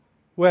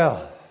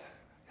Well,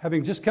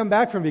 having just come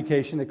back from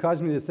vacation, it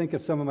caused me to think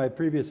of some of my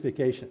previous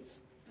vacations.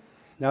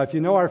 Now, if you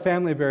know our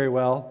family very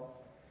well,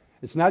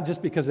 it's not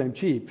just because I'm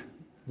cheap.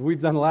 We've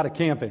done a lot of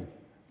camping.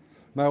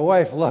 My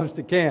wife loves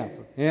to camp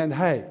and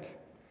hike.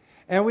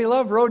 And we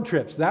love road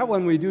trips. That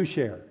one we do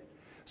share.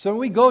 So when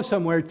we go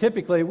somewhere,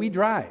 typically we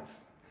drive.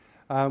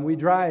 We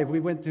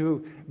went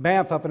to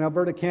Banff up in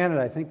Alberta,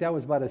 Canada. I think that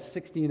was about a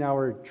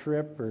 16-hour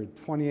trip or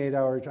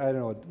 28-hour, I don't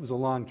know, it was a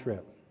long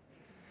trip.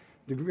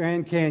 The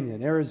Grand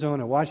Canyon,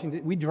 Arizona,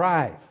 Washington, we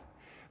drive.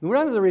 And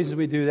one of the reasons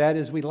we do that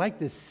is we like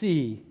to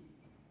see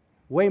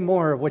way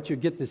more of what you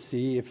get to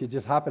see if you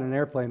just hop in an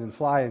airplane and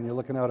fly and you're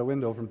looking out a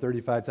window from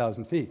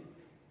 35,000 feet.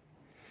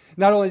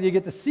 Not only do you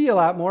get to see a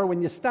lot more,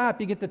 when you stop,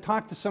 you get to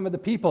talk to some of the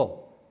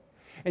people.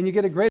 And you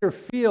get a greater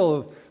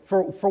feel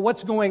for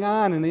what's going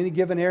on in any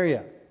given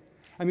area.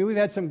 I mean, we've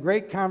had some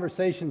great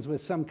conversations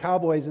with some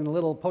cowboys in a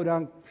little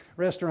podunk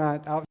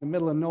restaurant out in the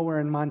middle of nowhere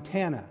in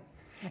Montana.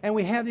 And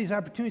we have these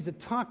opportunities to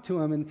talk to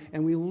them,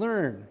 and we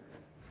learn.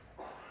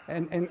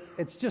 And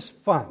it's just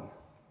fun.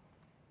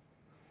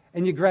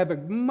 And you grab a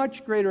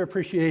much greater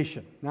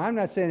appreciation. Now, I'm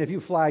not saying if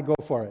you fly, go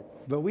for it,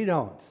 but we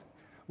don't.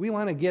 We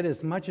want to get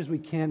as much as we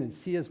can and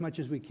see as much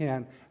as we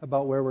can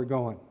about where we're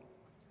going.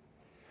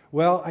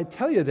 Well, I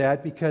tell you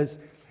that because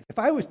if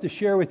I was to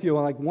share with you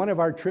like one of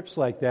our trips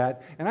like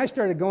that, and I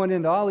started going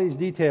into all these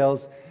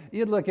details,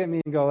 you'd look at me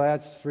and go,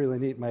 that's really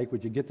neat, Mike.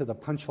 Would you get to the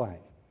punchline?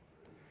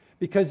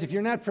 Because if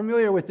you're not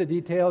familiar with the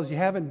details, you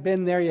haven't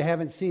been there, you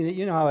haven't seen it,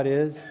 you know how it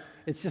is.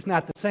 It's just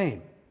not the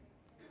same.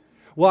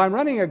 Well, I'm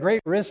running a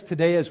great risk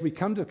today as we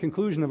come to the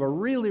conclusion of a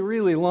really,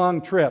 really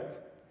long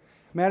trip.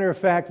 Matter of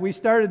fact, we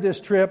started this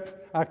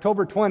trip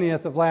October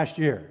 20th of last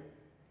year.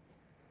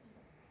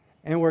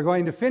 And we're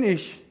going to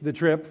finish the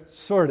trip,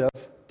 sort of,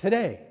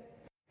 today.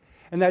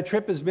 And that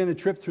trip has been a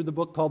trip through the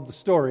book called The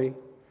Story,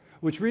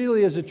 which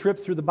really is a trip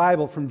through the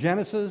Bible from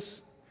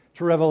Genesis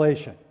to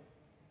Revelation.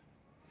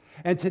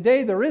 And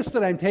today, the risk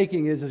that I'm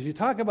taking is, as you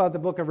talk about the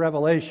book of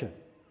Revelation,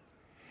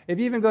 if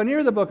you even go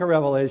near the book of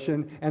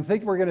Revelation and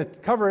think we're going to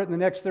cover it in the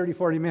next 30,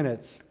 40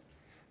 minutes,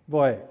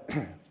 boy,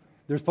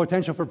 there's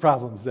potential for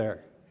problems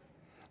there.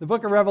 The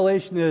book of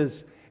Revelation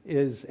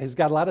has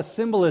got a lot of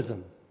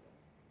symbolism.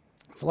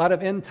 It's a lot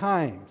of end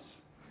times.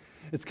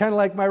 It's kind of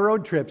like my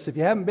road trips. If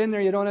you haven't been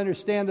there, you don't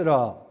understand it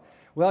all.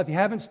 Well, if you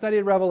haven't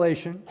studied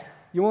Revelation,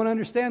 you won't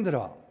understand it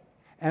all.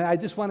 And I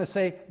just want to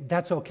say,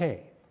 that's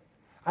okay.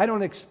 I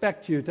don't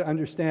expect you to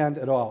understand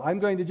it all. I'm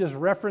going to just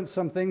reference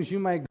some things you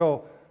might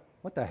go,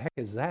 what the heck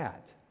is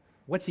that?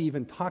 What's he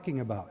even talking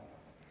about?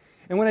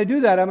 And when I do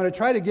that, I'm going to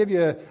try to give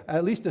you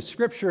at least a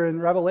scripture in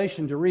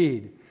Revelation to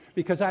read,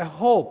 because I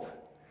hope,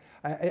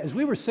 as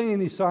we were singing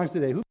these songs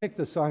today, who picked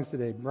the songs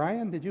today?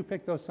 Brian, did you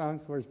pick those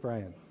songs? Where's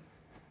Brian?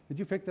 Did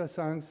you pick those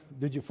songs?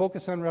 Did you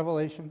focus on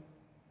Revelation?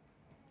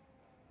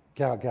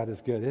 God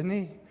is good, isn't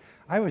he?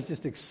 I was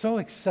just so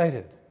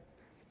excited.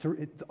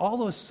 All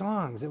those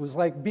songs, it was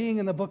like being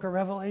in the book of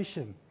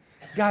Revelation.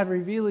 God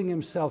revealing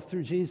himself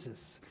through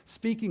Jesus,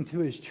 speaking to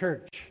his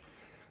church,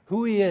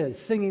 who he is,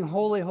 singing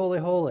holy, holy,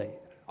 holy.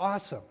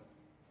 Awesome.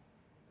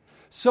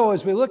 So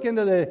as we look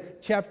into the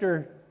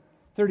chapter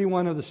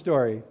 31 of the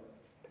story,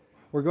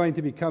 we're going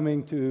to be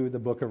coming to the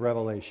book of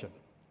Revelation.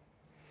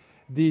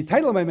 The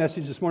title of my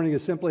message this morning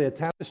is simply A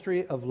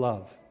Tapestry of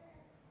Love.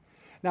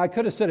 Now, I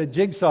could have said a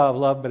jigsaw of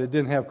love, but it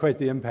didn't have quite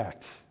the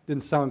impact.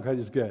 Didn't sound quite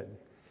as good.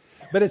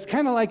 But it's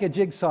kind of like a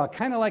jigsaw,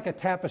 kind of like a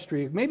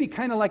tapestry, maybe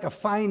kind of like a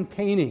fine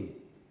painting.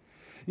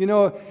 You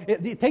know,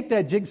 take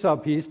that jigsaw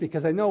piece,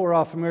 because I know we're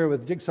all familiar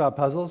with jigsaw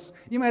puzzles.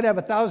 You might have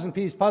a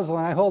 1,000-piece puzzle,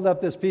 and I hold up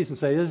this piece and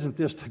say, isn't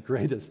this the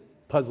greatest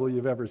puzzle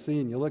you've ever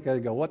seen? You look at it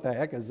and go, what the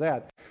heck is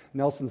that?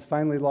 Nelson's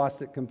finally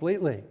lost it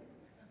completely.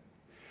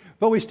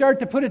 But we start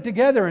to put it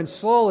together, and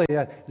slowly,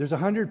 there's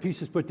 100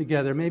 pieces put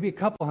together, maybe a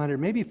couple hundred,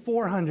 maybe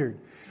 400.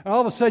 And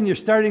all of a sudden, you're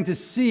starting to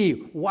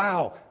see,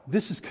 wow,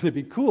 this is going to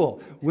be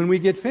cool when we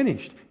get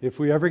finished, if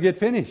we ever get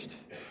finished.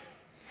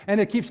 And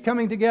it keeps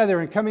coming together,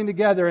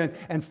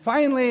 and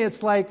finally,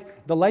 it's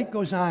like the light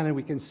goes on, and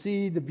we can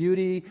see the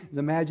beauty,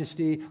 the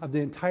majesty of the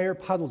entire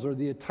puzzles, or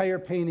the entire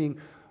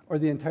painting, or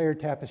the entire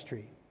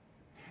tapestry.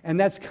 And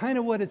that's kind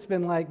of what it's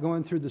been like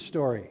going through the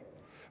story.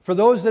 For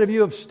those of you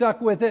who have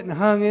stuck with it and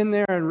hung in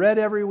there and read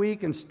every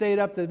week and stayed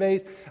up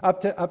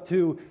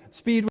to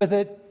speed with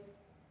it,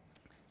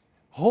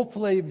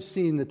 hopefully you've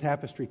seen the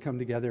tapestry come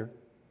together.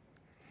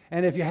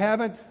 And if you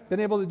haven't been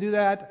able to do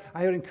that,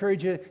 I would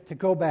encourage you to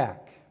go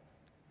back.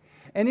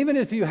 And even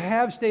if you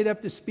have stayed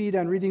up to speed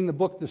on reading the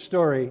book, The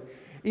Story,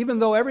 even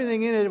though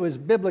everything in it was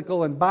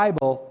biblical and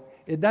Bible,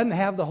 it doesn't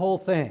have the whole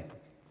thing.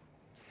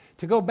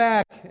 To go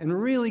back and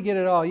really get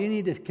it all, you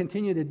need to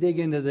continue to dig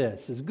into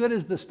this. As good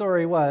as the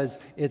story was,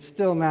 it's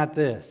still not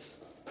this.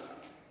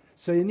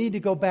 So you need to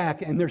go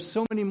back, and there's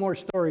so many more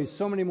stories,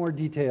 so many more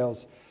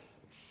details.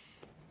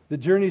 The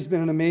journey's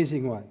been an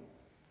amazing one.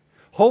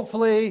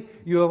 Hopefully,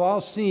 you have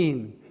all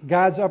seen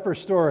God's upper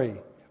story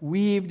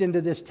weaved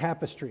into this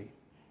tapestry.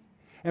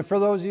 And for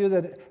those of you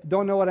that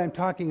don't know what I'm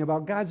talking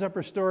about, God's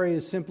upper story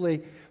is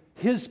simply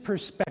his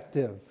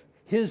perspective,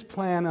 his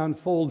plan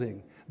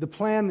unfolding. the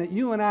plan that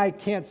you and I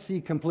can't see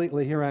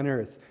completely here on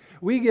earth.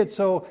 We get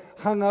so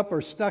hung up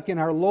or stuck in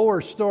our lower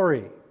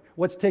story,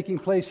 what's taking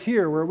place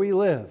here where we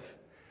live,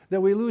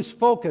 that we lose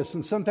focus,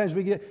 and sometimes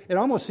it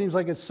almost seems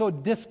like it's so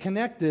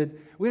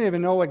disconnected, we don't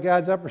even know what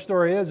God's upper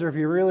story is or if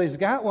He really has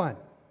got one.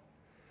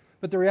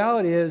 But the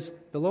reality is,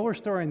 the lower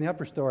story and the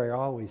upper story are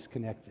always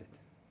connected.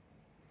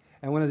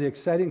 And one of the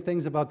exciting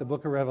things about the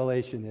book of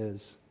Revelation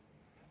is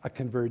a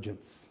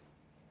convergence.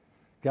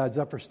 God's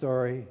upper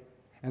story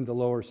and the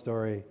lower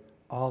story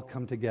all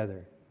come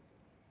together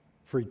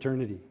for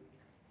eternity.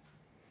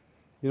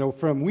 You know,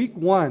 from week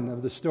 1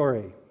 of the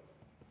story,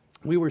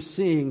 we were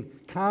seeing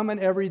common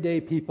everyday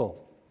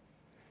people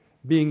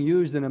being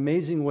used in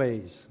amazing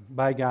ways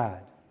by God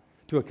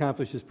to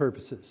accomplish His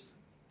purposes.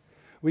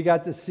 We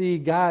got to see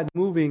God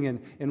moving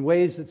in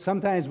ways that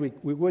sometimes we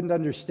wouldn't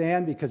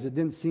understand because it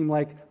didn't seem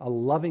like a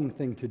loving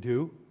thing to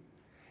do,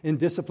 in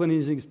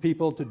disciplining His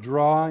people to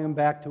draw them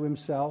back to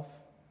Himself.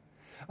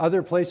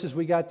 Other places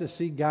we got to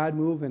see God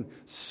move in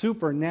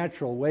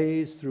supernatural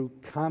ways through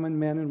common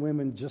men and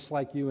women just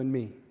like you and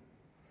me,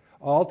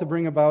 all to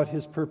bring about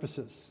His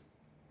purposes.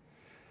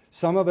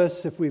 Some of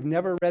us, if we've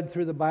never read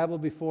through the Bible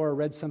before or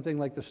read something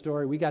like the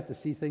story, we got to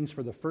see things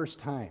for the first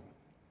time.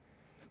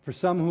 For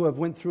some who have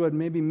went through it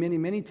maybe many,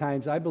 many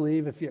times, I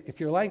believe if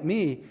you're like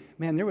me,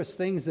 man, there was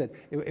things that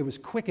it was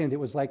quickened. It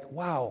was like,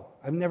 wow,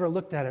 I've never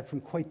looked at it from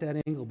quite that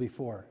angle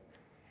before.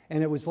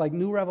 And it was like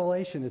new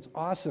revelation. It's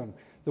awesome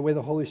the way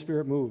the Holy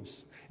Spirit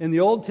moves. In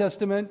the Old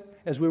Testament,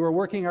 as we were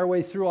working our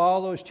way through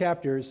all those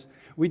chapters,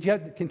 we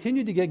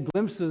continued to get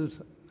glimpses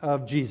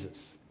of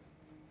Jesus.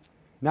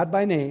 Not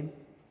by name,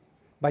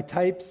 by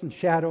types and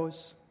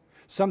shadows.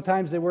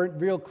 Sometimes they weren't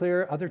real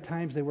clear. Other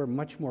times they were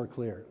much more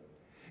clear.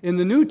 In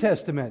the New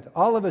Testament,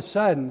 all of a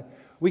sudden,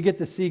 we get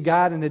to see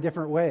God in a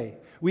different way.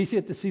 We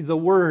get to see the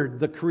Word,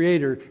 the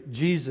Creator,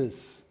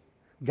 Jesus,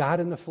 God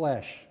in the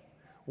flesh,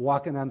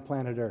 walking on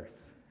planet Earth.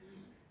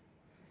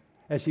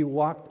 As He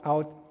walked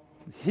out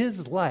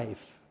His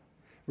life,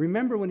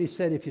 remember when He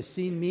said, if you've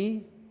seen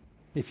me,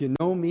 if you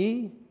know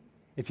me,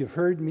 if you've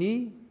heard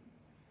me,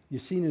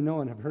 you've seen and know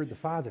and have heard the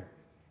Father.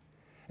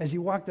 As He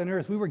walked on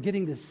earth, we were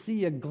getting to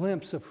see a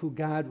glimpse of who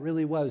God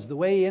really was, the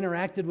way He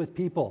interacted with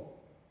people,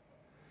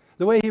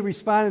 the way He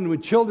responded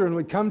when children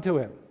would come to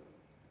Him,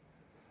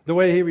 the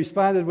way He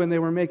responded when they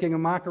were making a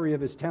mockery of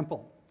His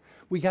temple.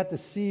 We got to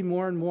see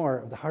more and more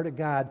of the heart of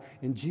God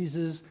in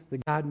Jesus, the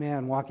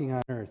God-man, walking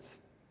on earth.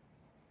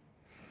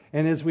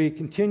 And as we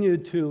continue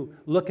to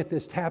look at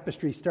this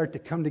tapestry start to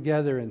come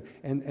together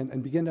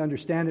and begin to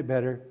understand it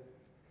better,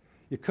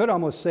 you could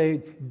almost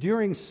say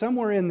during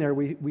somewhere in there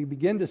we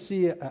begin to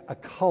see a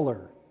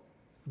color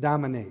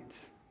dominate.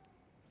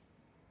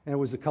 And it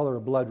was the color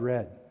of blood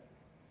red.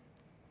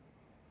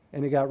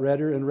 And it got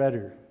redder and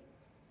redder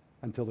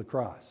until the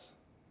cross.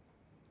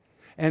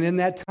 And in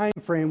that time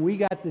frame, we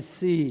got to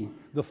see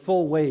the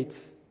full weight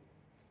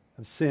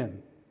of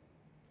sin.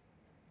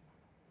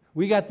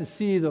 We got to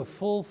see the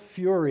full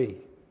fury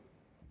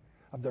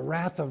of the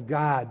wrath of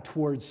God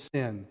towards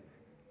sin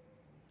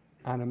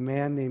on a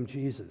man named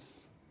Jesus.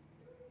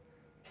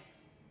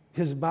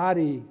 His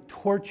body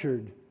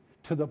tortured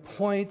to the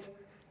point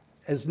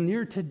as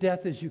near to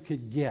death as you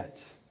could get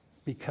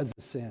because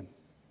of sin.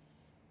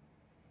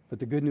 But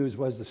the good news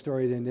was the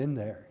story didn't end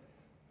there.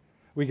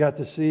 We got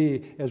to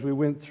see, as we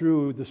went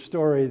through the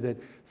story, that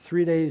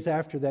 3 days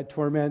after that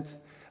torment,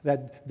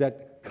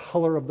 that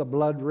color of the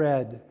blood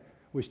red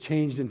was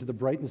changed into the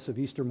brightness of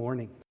Easter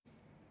morning.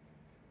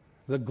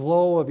 The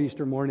glow of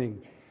Easter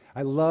morning.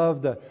 I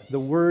love the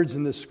words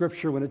in the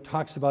Scripture when it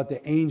talks about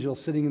the angel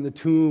sitting in the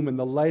tomb and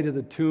the light of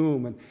the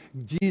tomb and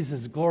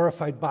Jesus'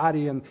 glorified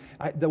body and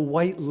the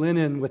white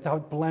linen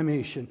without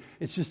blemish. And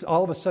it's just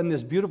all of a sudden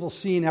this beautiful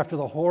scene after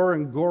the horror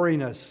and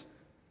goriness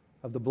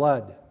of the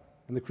blood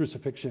and the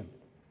crucifixion.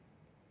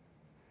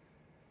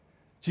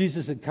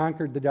 Jesus had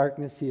conquered the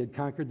darkness, He had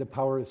conquered the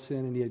power of sin,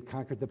 and He had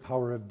conquered the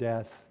power of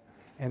death.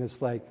 And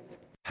it's like,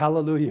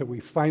 hallelujah, we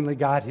finally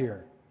got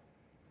here.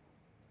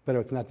 But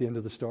it's not the end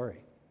of the story.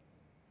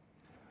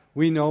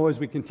 We know as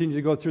we continue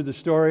to go through the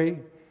story,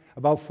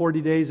 about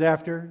 40 days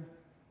after,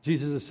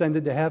 Jesus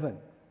ascended to heaven.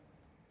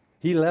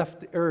 He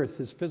left the earth.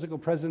 His physical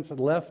presence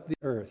had left the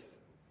earth.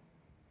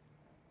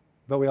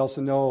 But we also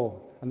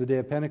know on the day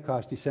of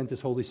Pentecost, He sent His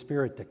Holy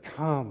Spirit to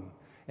come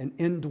and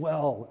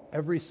indwell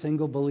every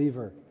single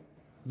believer,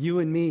 you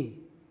and me.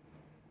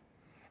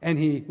 And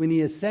when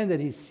He ascended,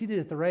 He's seated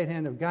at the right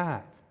hand of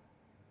God.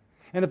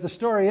 And if the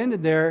story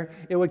ended there,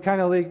 it would kind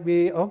of like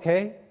be,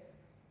 okay,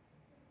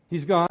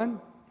 He's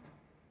gone.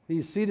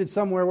 He's seated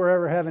somewhere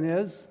wherever heaven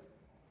is.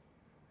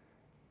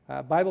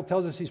 Bible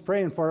tells us He's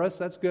praying for us.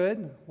 That's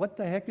good. What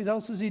the heck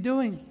else is He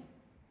doing?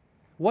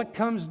 What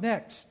comes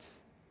next?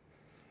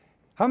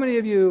 How many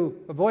of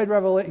you avoid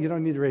Revelation? You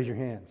don't need to raise your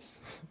hands.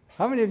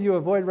 How many of you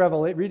avoid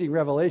reading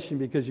Revelation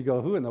because you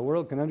go, who in the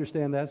world can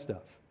understand that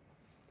stuff?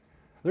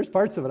 There's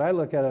parts of it I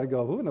look at it and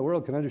go, who in the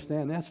world can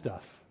understand that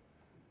stuff?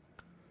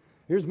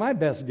 Here's my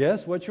best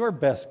guess. What's your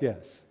best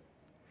guess?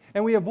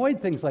 And we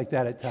avoid things like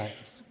that at times.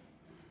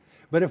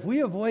 But if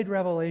we avoid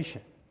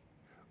Revelation,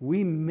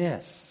 we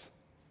miss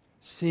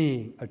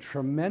seeing a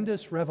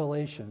tremendous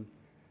revelation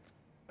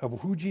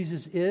of who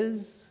Jesus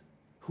is,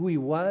 who he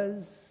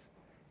was,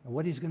 and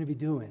what he's going to be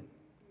doing,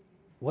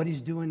 what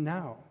he's doing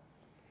now.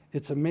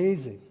 It's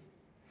amazing.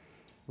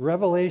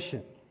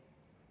 Revelation,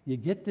 you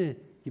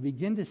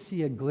begin to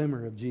see a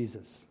glimmer of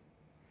Jesus.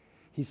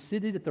 He's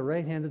seated at the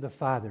right hand of the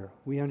Father.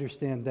 We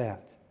understand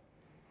that.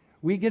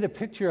 We get a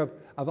picture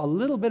of a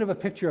little bit of a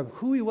picture of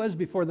who he was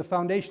before the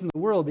foundation of the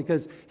world,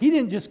 because he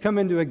didn't just come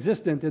into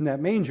existence in that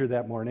manger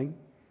that morning.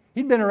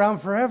 He'd been around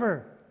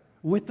forever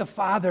with the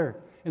Father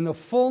in the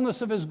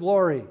fullness of his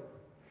glory.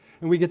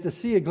 And we get to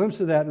see a glimpse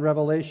of that in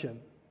Revelation.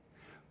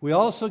 We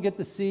also get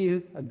to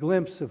see a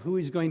glimpse of who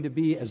he's going to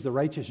be as the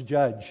righteous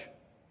judge.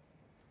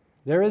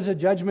 There is a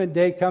judgment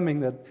day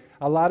coming that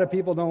a lot of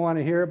people don't want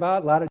to hear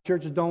about, a lot of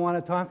churches don't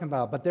want to talk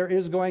about, but there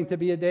is going to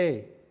be a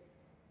day.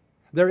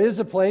 There is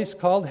a place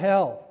called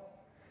hell,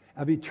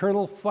 of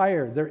eternal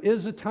fire. There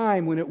is a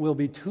time when it will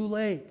be too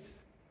late.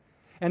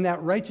 And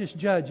that righteous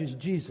judge is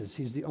Jesus.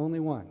 He's the only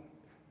one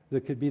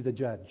that could be the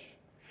judge.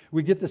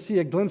 We get to see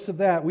a glimpse of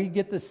that. We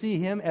get to see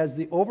him as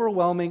the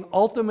overwhelming,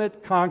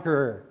 ultimate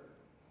conqueror.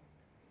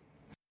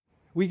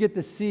 We get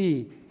to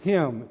see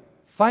him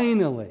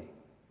finally,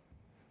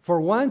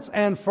 for once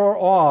and for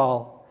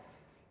all,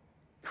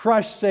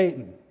 crush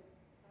Satan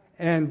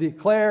and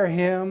declare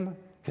him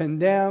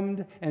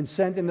condemned and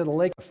sent into the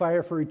lake of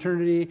fire for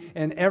eternity,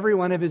 and every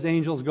one of his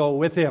angels go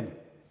with him.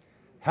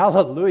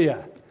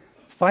 Hallelujah.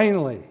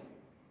 Finally.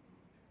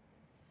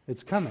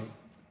 It's coming,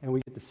 and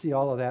we get to see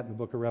all of that in the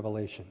book of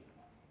Revelation.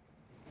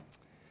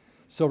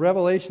 So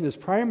Revelation is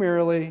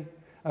primarily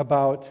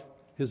about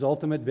his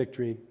ultimate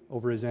victory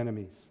over his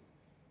enemies.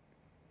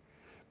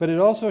 But it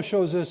also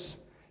shows us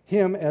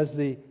him as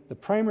the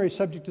primary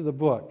subject of the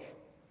book.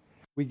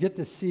 We get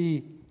to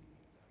see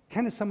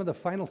kind of some of the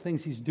final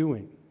things he's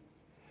doing.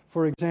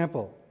 For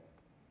example,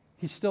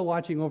 he's still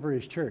watching over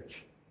his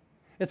church.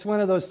 It's one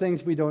of those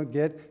things we don't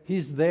get.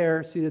 He's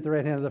there, seated at the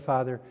right hand of the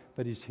Father,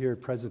 but he's here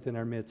present in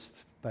our midst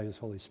by his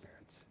Holy Spirit.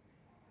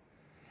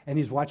 And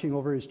he's watching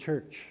over his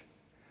church.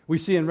 We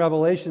see in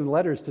Revelation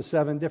letters to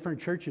 7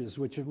 different churches,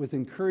 which with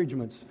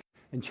encouragements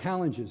and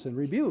challenges and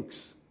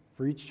rebukes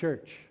for each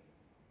church.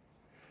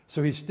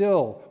 So he's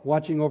still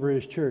watching over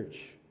his church.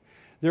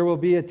 There will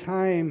be a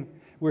time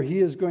where he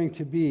is going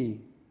to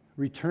be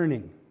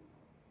returning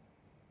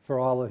for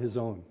all of his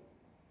own.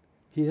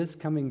 He is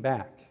coming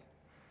back.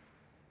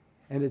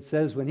 And it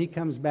says when he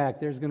comes back,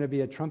 there's going to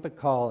be a trumpet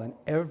call, and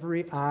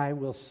every eye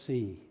will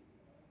see.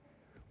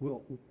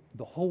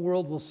 The whole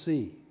world will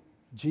see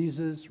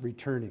Jesus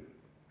returning.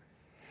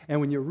 And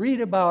when you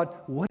read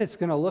about what it's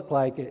going to look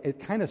like, it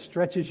kind of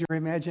stretches your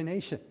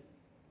imagination,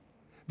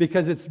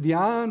 because it's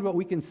beyond what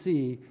we can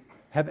see,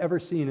 have ever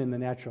seen in the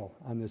natural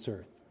on this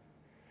earth.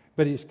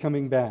 But he's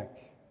coming back.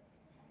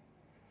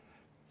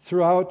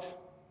 Throughout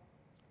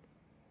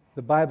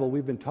the Bible,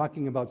 we've been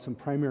talking about some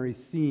primary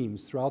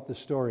themes throughout the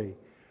story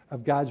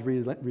of God's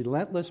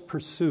relentless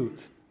pursuit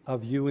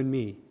of you and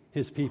me,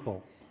 his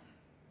people.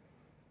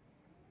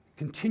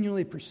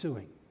 Continually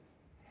pursuing.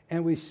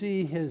 And we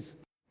see his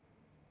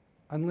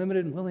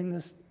unlimited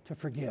willingness to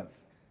forgive.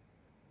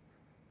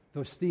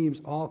 Those themes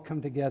all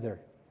come together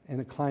in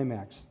a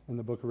climax in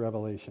the book of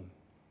Revelation.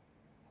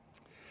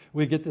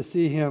 We get to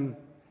see him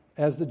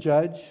as the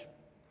judge.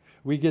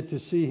 We get to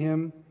see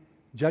him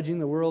judging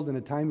the world in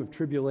a time of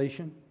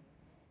tribulation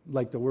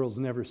like the world's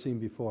never seen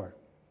before.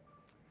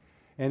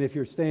 And if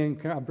you're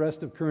staying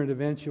abreast of current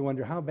events, you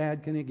wonder, how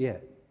bad can it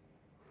get?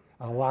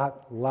 A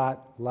lot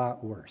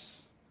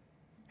worse.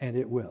 And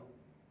it will.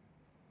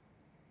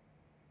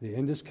 The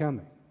end is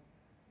coming.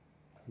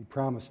 He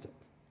promised it.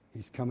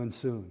 He's coming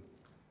soon.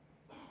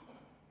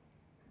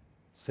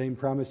 Same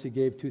promise he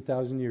gave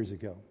 2,000 years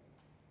ago.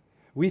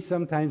 We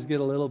sometimes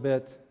get a little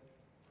bit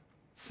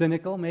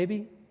cynical,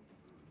 maybe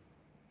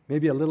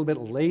a little bit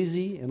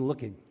lazy in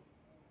looking.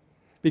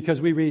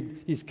 Because we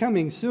read, he's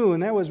coming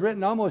soon. That was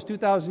written almost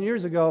 2,000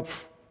 years ago.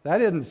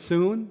 That isn't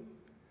soon.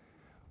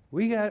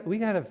 We got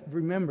to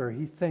remember,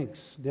 he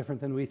thinks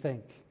different than we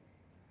think.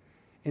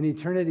 In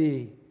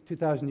eternity,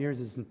 2,000 years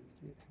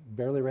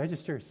barely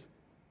registers.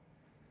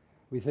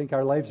 We think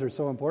our lives are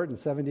so important.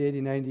 70, 80,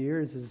 90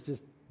 years is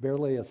just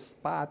barely a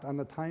spot on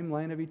the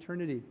timeline of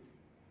eternity.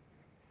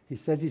 He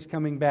says he's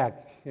coming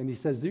back, and he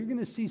says, you're going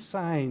to see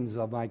signs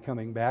of my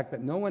coming back,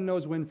 but no one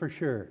knows when for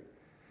sure.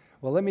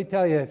 Well, let me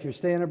tell you, if you're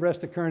staying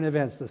abreast of current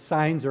events, the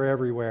signs are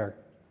everywhere.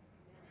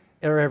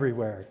 They're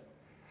everywhere.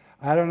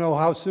 I don't know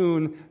how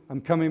soon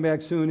I'm coming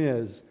back soon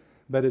is,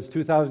 but it's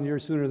 2,000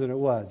 years sooner than it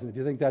was. And if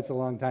you think that's a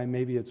long time,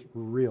 maybe it's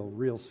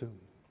real soon,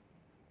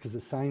 because the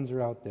signs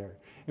are out there.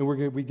 And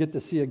we get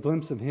to see a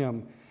glimpse of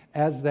him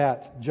as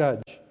that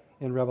judge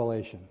in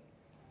Revelation.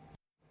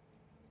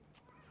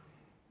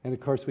 And of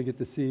course, we get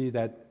to see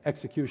that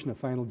execution of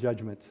final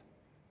judgment.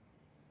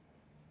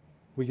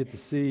 We get to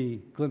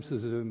see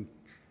glimpses of him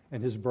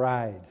and his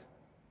bride,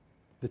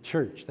 the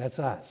church, that's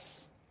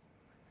us,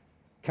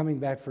 coming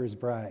back for his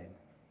bride.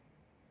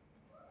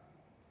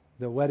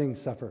 The wedding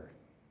supper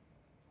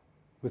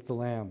with the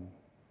Lamb,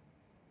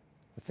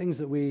 the the things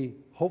that we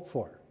hope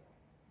for,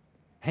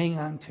 hang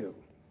on to.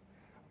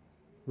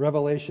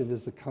 Revelation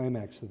is the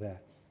climax of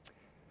that.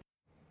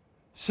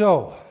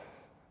 So,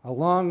 a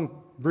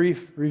long,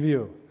 brief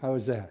review. How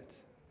was that?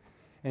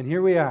 And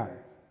here we are.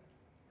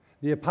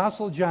 The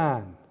Apostle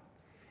John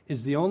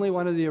is the only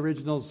one of the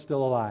originals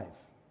still alive.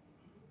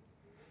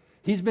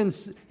 He's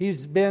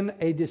been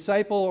a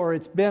disciple, or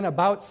it's been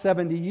about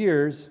 70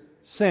 years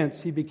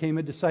since he became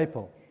a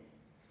disciple.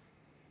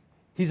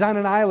 He's on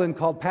an island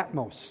called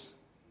Patmos.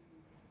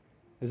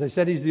 As I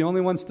said, he's the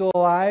only one still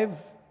alive.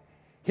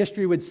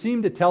 History would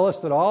seem to tell us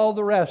that all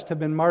the rest have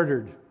been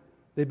martyred.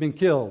 They've been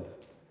killed.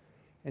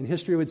 And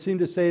history would seem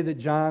to say that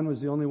John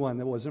was the only one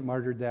that wasn't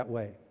martyred that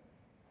way.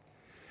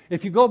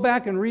 If you go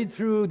back and read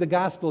through the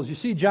Gospels, you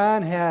see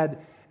John had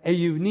a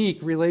unique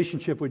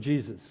relationship with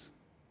Jesus.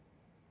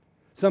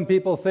 Some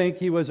people think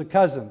he was a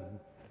cousin,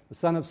 the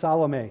son of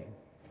Salome.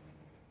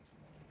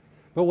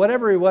 But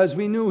whatever he was,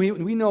 we know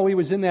he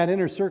was in that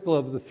inner circle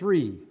of the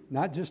three,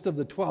 not just of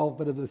the 12,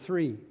 but of the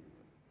three.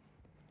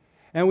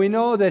 And we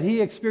know that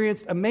he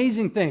experienced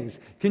amazing things.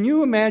 Can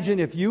you imagine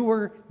if you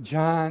were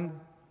John?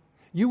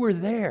 You were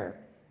there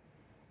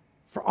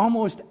for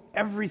almost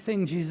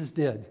everything Jesus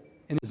did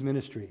in his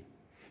ministry.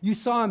 You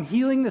saw him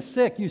healing the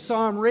sick. You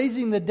saw him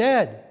raising the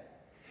dead.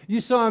 You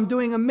saw him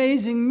doing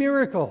amazing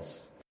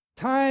miracles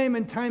time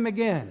and time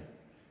again.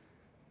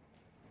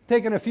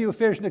 Taking a few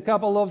fish and a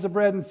couple loaves of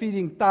bread and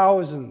feeding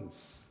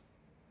thousands.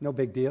 No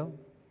big deal.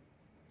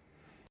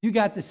 You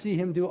got to see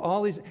him do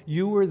all these.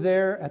 You were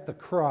there at the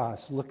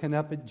cross looking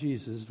up at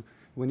Jesus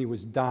when he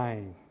was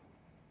dying.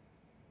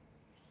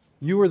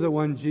 You were the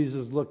one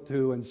Jesus looked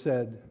to and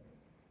said,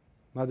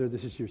 "Mother,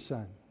 this is your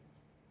son.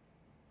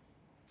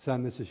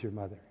 Son, this is your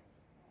mother."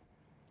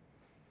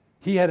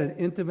 He had an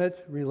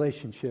intimate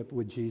relationship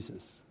with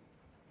Jesus.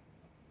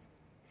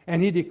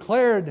 And he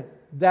declared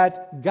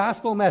that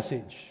gospel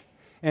message.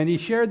 And he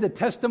shared the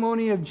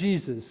testimony of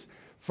Jesus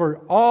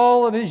for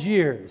all of his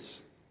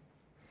years.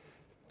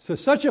 So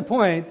such a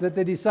point that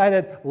they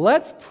decided,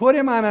 let's put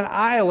him on an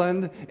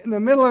island in the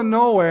middle of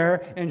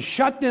nowhere and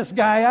shut this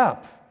guy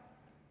up.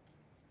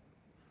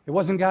 It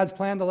wasn't God's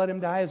plan to let him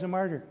die as a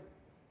martyr.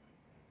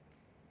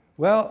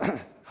 Well,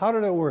 how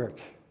did it work?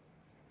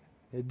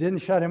 It didn't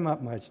shut him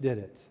up much, did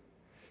it?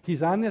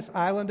 He's on this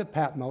island of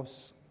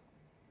Patmos,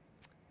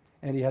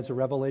 and he has a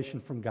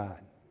revelation from God.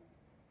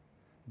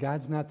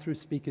 God's not through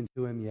speaking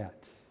to him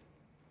yet.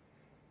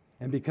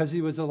 And because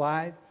he was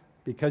alive,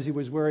 because he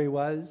was where he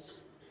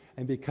was,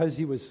 and because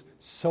he was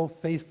so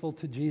faithful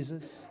to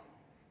Jesus,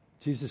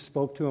 Jesus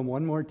spoke to him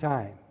one more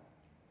time.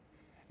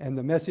 And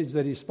the message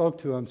that he spoke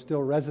to him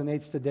still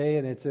resonates today,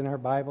 and it's in our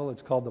Bible.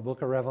 It's called the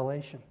Book of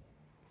Revelation.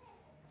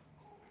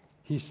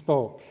 He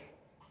spoke.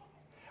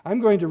 I'm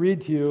going to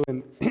read to you,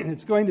 and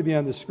it's going to be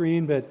on the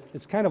screen, but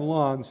it's kind of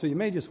long, so you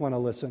may just want to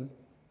listen.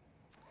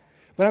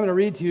 But I'm going to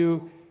read to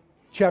you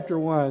chapter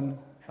 1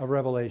 of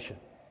Revelation.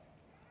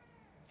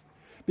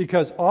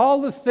 Because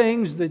all the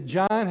things that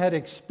John had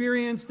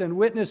experienced and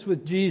witnessed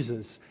with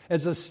Jesus,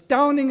 as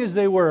astounding as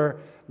they were,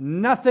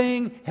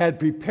 nothing had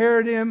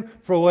prepared him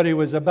for what he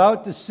was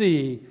about to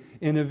see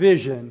in a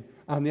vision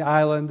on the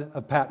island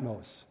of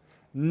Patmos.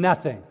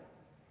 Nothing.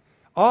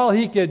 All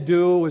he could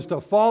do was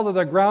to fall to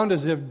the ground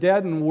as if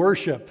dead and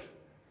worship.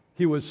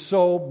 He was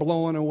so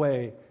blown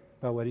away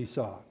by what he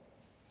saw.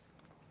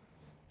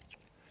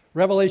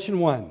 Revelation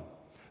 1.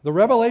 The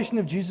revelation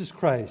of Jesus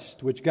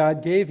Christ, which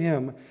God gave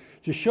him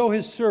to show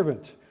his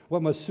servant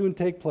what must soon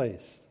take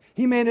place.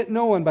 He made it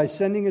known by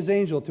sending his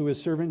angel to his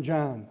servant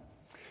John,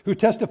 who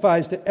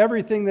testifies to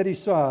everything that he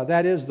saw,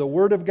 that is, the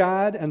word of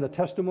God and the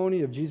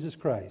testimony of Jesus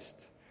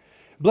Christ.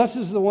 Blessed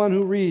is the one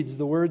who reads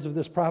the words of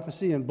this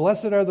prophecy, and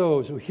blessed are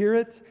those who hear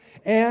it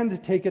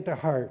and take it to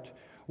heart,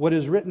 what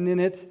is written in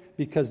it,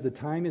 because the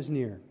time is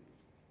near.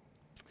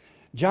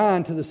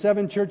 John, to the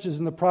 7 churches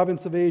in the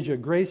province of Asia,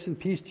 grace and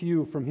peace to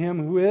you from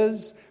him who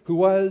is, who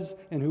was,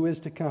 and who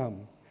is to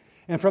come,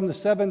 and from the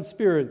 7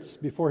 spirits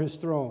before his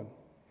throne,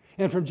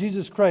 and from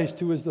Jesus Christ,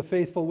 who is the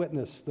faithful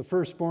witness, the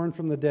firstborn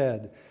from the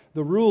dead,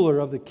 the ruler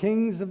of the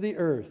kings of the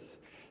earth,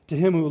 to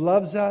him who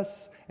loves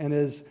us and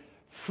has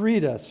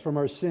freed us from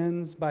our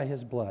sins by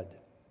his blood,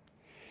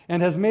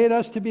 and has made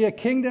us to be a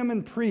kingdom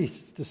and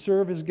priests to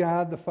serve his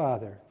God the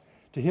Father.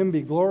 To him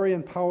be glory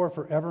and power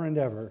forever and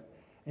ever.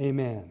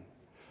 Amen.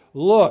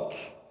 Look,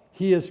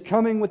 he is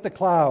coming with the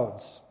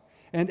clouds,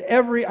 and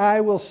every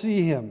eye will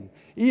see him,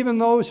 even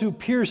those who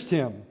pierced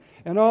him,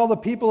 and all the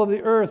people of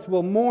the earth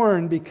will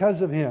mourn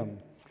because of him.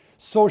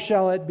 So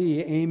shall it be.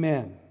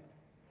 Amen.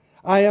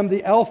 I am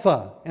the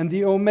Alpha and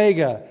the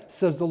Omega,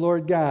 says the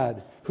Lord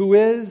God, who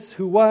is,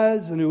 who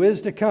was, and who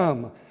is to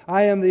come.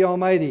 I am the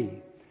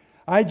Almighty.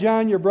 I,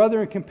 John, your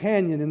brother and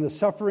companion in the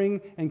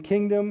suffering and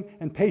kingdom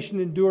and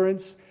patient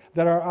endurance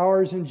that are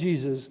ours in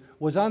Jesus,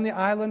 was on the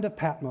island of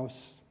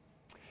Patmos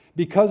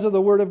because of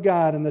the word of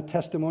God and the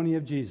testimony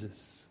of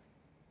Jesus.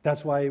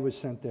 That's why he was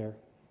sent there.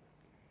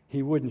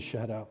 He wouldn't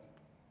shut up.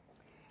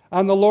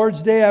 On the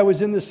Lord's day I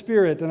was in the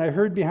Spirit, and I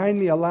heard behind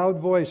me a loud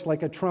voice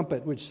like a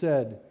trumpet, which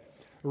said,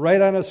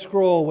 Write on a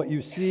scroll what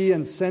you see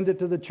and send it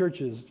to the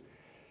churches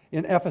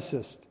in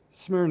Ephesus,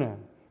 Smyrna,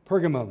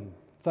 Pergamum,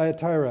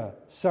 Thyatira,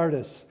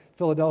 Sardis,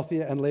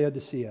 Philadelphia, and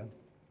Laodicea."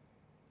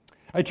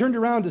 I turned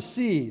around to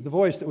see the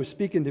voice that was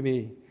speaking to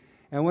me,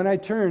 and when I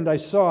turned, I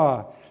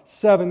saw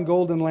 7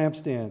 golden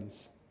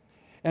lampstands.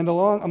 And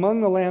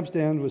among the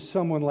lampstands was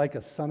someone like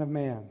a son of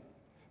man,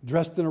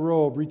 dressed in a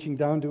robe reaching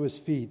down to his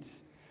feet,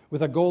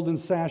 with a golden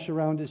sash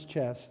around his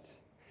chest.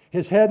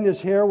 His head and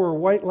his hair were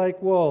white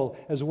like wool,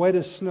 as white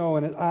as snow,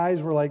 and his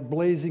eyes were like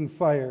blazing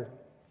fire.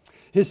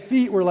 His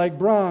feet were like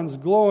bronze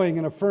glowing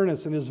in a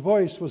furnace, and his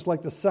voice was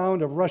like the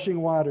sound of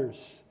rushing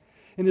waters.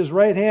 In his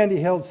right hand he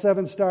held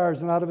 7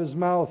 stars, and out of his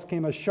mouth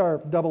came a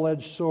sharp,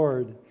 double-edged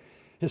sword.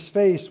 His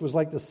face was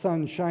like the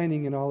sun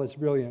shining in all its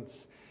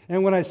brilliance.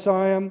 And when I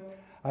saw him,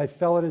 I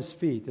fell at his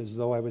feet as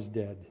though I was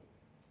dead.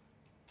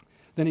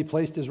 Then he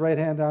placed his right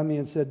hand on me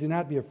and said, "Do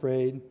not be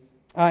afraid.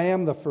 I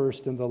am the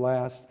first and the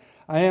last.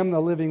 I am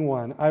the living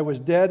one. I was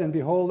dead, and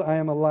behold, I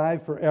am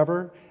alive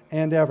forever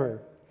and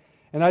ever.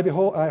 And I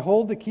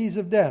hold the keys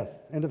of death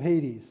and of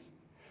Hades.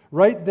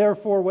 Write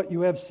therefore what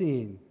you have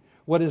seen,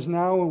 what is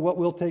now and what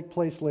will take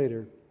place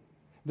later.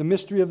 The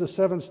mystery of the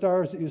 7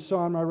 stars that you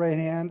saw in my right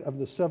hand of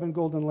the 7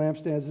 golden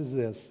lampstands is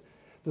this.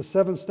 The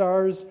 7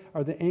 stars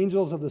are the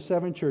angels of the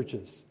 7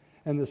 churches,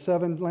 and the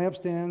 7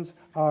 lampstands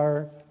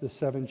are the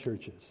 7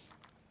 churches."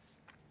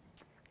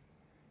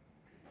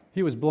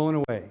 He was blown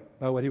away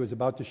by what he was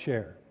about to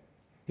share.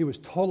 He was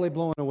totally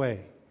blown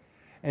away.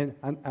 And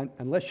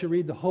unless you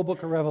read the whole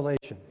book of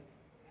Revelation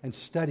and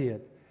study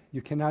it,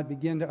 you cannot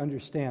begin to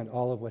understand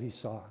all of what he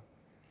saw.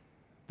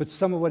 But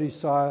some of what he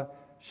saw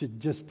should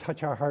just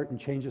touch our heart and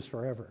change us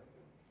forever.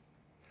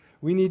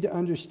 We need to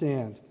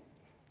understand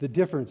the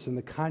difference and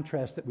the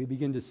contrast that we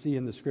begin to see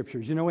in the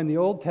Scriptures. You know, in the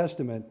Old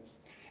Testament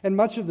and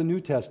much of the New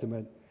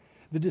Testament,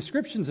 the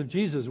descriptions of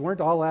Jesus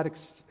weren't all that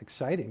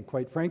exciting,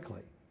 quite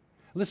frankly.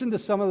 Listen to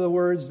some of the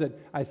words that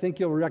I think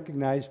you'll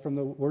recognize from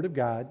the Word of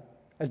God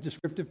as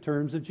descriptive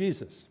terms of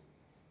Jesus.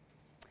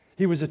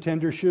 He was a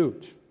tender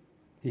shoot.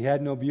 He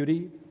had no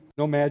beauty,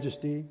 no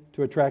majesty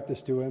to attract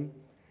us to him.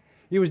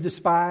 He was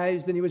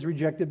despised and he was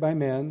rejected by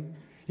men.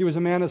 He was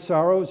a man of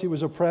sorrows. He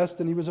was oppressed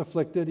and he was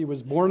afflicted. He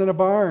was born in a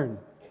barn.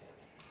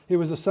 He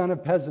was a son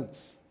of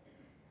peasants.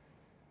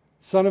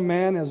 Son of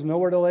man has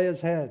nowhere to lay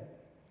his head.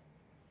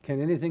 Can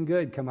anything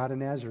good come out of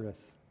Nazareth?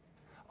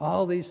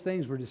 All these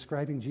things were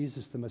describing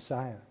Jesus the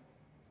Messiah.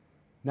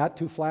 Not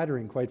too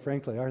flattering, quite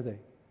frankly, are they?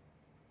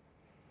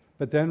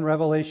 But then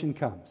Revelation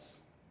comes,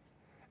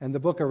 and the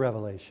book of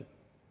Revelation.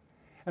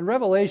 And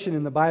Revelation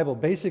in the Bible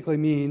basically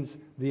means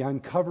the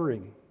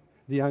uncovering,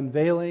 the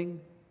unveiling,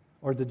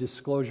 or the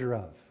disclosure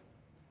of.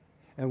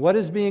 And what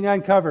is being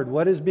uncovered?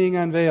 What is being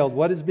unveiled?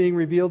 What is being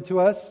revealed to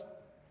us?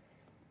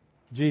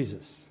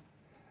 Jesus.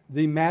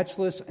 The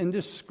matchless,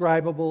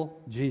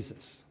 indescribable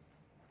Jesus.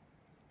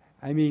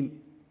 I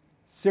mean,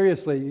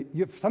 seriously,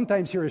 you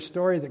sometimes hear a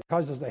story that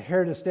causes the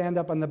hair to stand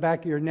up on the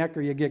back of your neck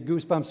or you get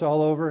goosebumps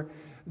all over.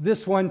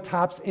 This one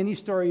tops any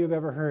story you've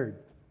ever heard.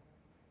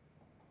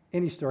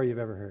 Any story you've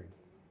ever heard.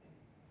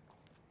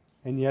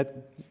 And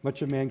yet,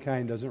 much of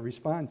mankind doesn't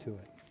respond to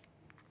it.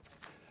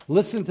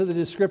 Listen to the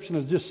description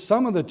of just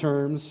some of the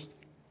terms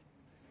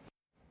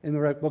in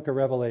the book of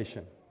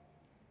Revelation.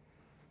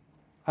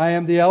 I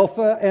am the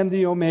Alpha and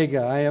the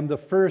Omega. I am the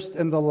first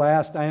and the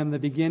last. I am the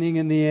beginning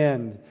and the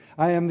end.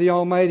 I am the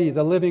Almighty,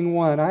 the living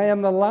one. I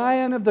am the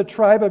Lion of the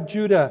tribe of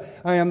Judah.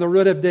 I am the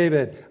Root of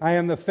David. I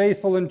am the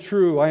faithful and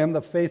true. I am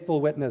the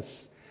faithful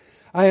witness.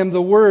 I am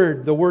the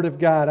Word of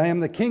God. I am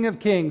the King of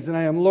kings and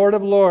I am Lord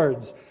of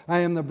lords. I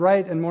am the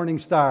bright and morning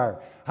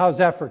star. How's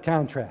that for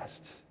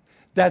contrast?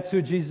 That's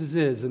who Jesus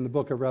is in the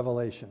book of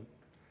Revelation.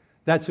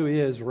 That's who he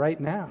is right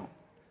now.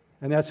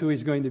 And that's who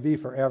he's going to be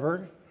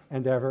forever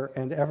and ever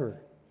and ever.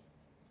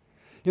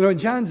 You know, in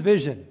John's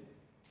vision,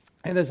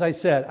 and as I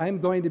said, I'm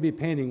going to be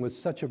painting with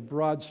such a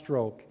broad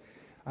stroke.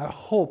 I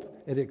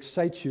hope it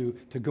excites you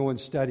to go and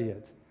study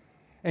it.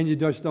 And you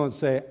just don't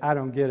say, I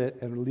don't get it,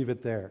 and leave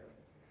it there.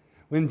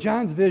 When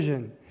John's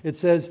vision, it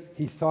says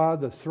he saw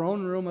the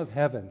throne room of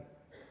heaven.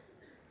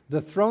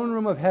 The throne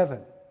room of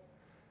heaven.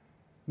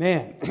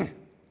 Man,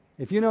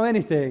 if you know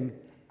anything,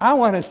 I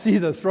want to see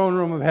the throne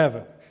room of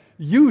heaven.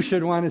 You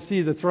should want to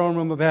see the throne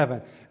room of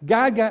heaven.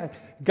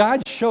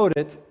 God showed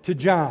it to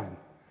John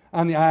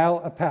on the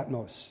Isle of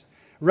Patmos.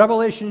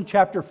 Revelation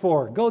chapter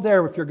 4. Go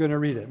there if you're going to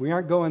read it. We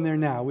aren't going there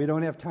now. We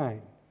don't have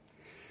time.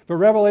 But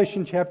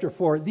Revelation chapter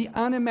 4, the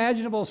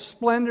unimaginable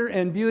splendor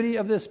and beauty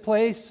of this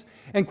place,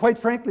 and quite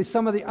frankly,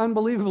 some of the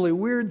unbelievably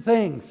weird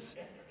things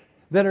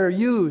that are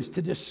used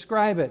to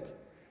describe it,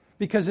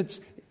 because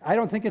I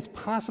don't think it's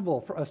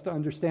possible for us to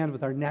understand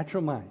with our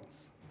natural minds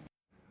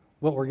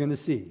what we're going to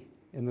see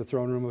in the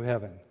throne room of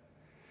heaven.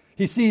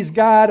 He sees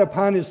God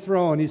upon his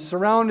throne. He's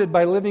surrounded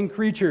by living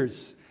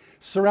creatures,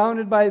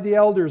 surrounded by the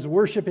elders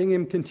worshiping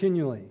him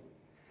continually.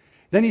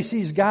 Then he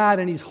sees God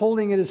and he's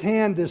holding in his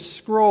hand this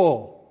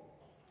scroll.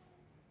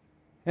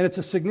 And it's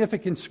a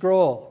significant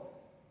scroll.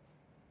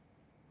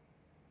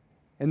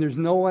 And there's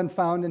no one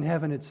found in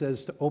heaven, it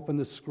says, to open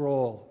the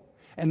scroll.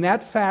 And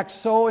that fact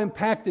so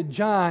impacted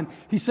John,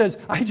 he says,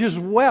 I just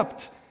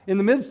wept. In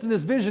the midst of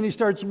this vision, he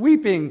starts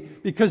weeping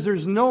because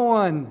there's no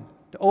one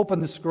to open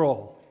the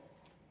scroll.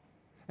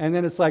 And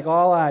then it's like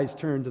all eyes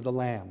turn to the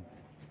Lamb,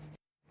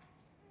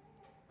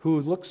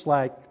 who looks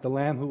like the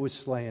Lamb who was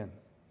slain.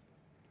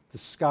 The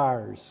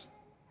scars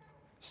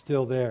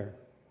still there.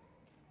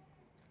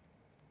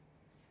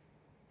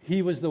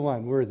 He was the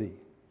one worthy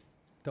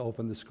to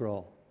open the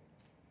scroll.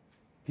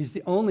 He's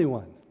the only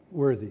one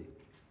worthy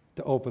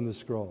to open the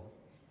scroll.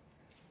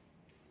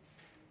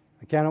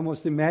 I can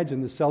almost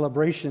imagine the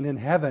celebration in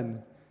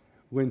heaven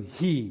when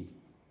he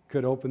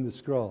could open the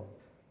scroll.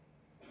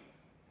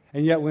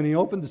 And yet when he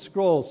opened the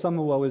scroll, some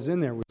of what was in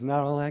there was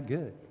not all that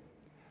good,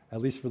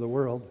 at least for the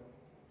world.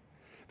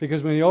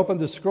 Because when he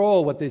opened the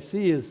scroll, what they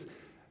see is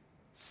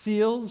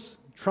seals,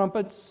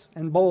 trumpets,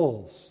 and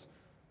bowls.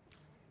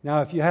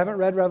 Now, if you haven't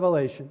read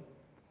Revelation,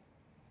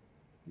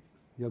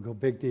 you'll go,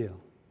 big deal.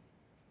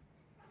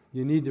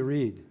 You need to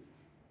read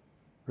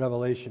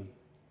Revelation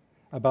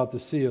about the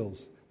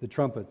seals, the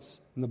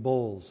trumpets, and the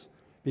bowls,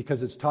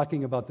 because it's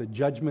talking about the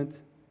judgment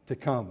to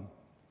come.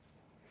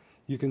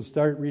 You can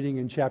start reading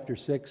in chapter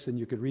 6, and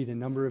you could read a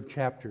number of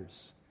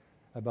chapters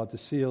about the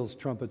seals,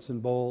 trumpets,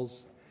 and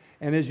bowls.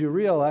 And as you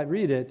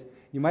read it,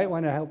 you might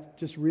want to help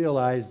just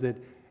realize that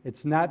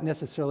it's not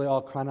necessarily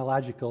all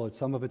chronological.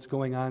 Some of it's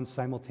going on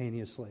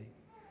simultaneously.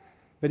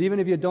 But even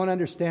if you don't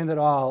understand it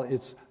all,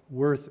 it's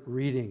worth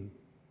reading,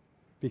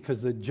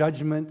 because the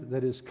judgment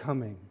that is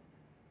coming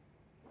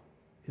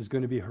is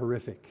going to be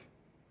horrific.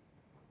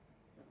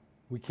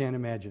 We can't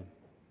imagine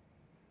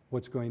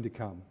what's going to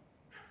come.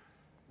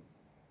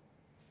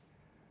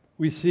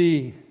 We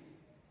see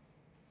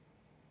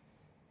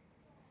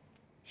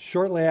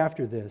shortly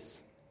after this,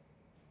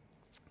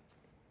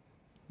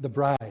 the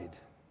bride.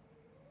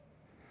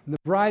 And the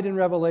bride in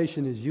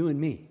Revelation is you and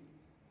me.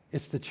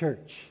 It's the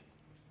church.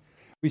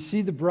 We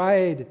see the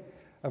bride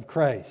of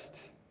Christ,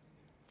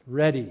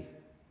 ready,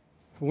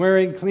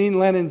 wearing clean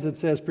linens, it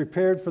says,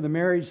 prepared for the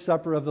marriage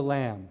supper of the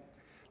Lamb.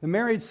 The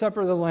marriage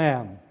supper of the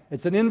Lamb.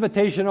 It's an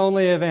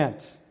invitation-only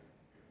event.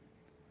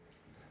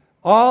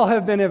 All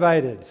have been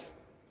invited.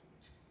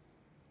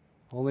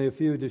 Only a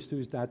few just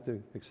choose not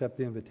to accept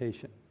the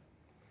invitation.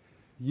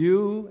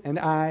 You and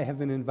I have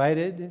been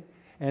invited,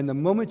 and the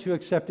moment you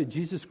accepted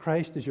Jesus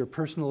Christ as your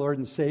personal Lord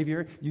and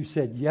Savior, you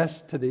said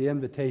yes to the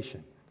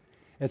invitation.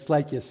 It's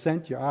like you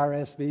sent your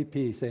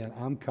RSVP saying,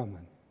 I'm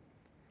coming.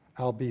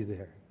 I'll be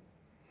there.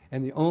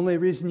 And the only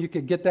reason you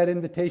could get that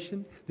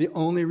invitation, the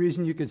only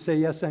reason you could say,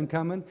 yes, I'm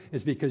coming,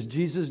 is because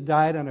Jesus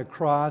died on a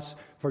cross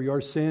for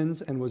your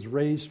sins and was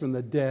raised from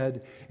the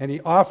dead. And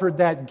he offered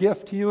that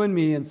gift to you and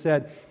me and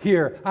said,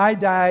 here, I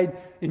died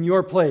in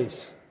your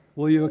place.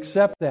 Will you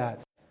accept that?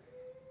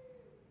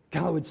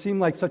 God, it would seem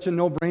like such a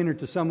no-brainer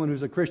to someone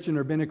who's a Christian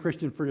or been a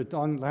Christian for a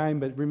long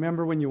time, but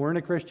remember when you weren't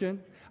a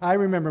Christian? I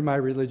remember my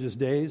religious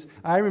days.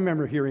 I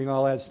remember hearing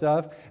all that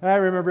stuff, and I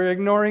remember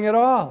ignoring it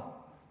all.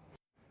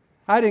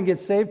 I didn't get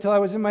saved till I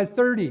was in my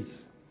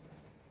 30s.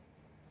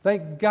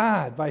 Thank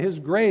God, by His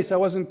grace, I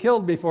wasn't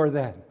killed before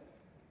then.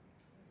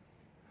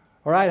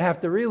 Or I'd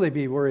have to really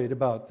be worried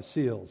about the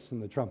seals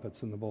and the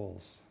trumpets and the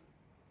bowls.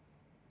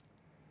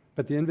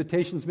 But the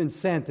invitation's been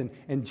sent,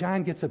 and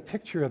John gets a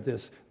picture of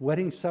this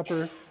wedding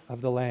supper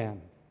of the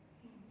Lamb,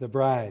 the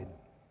bride.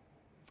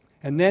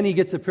 And then he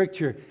gets a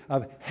picture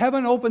of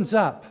heaven opens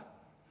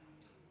up,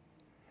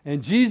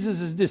 and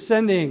Jesus is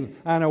descending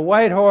on a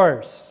white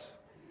horse.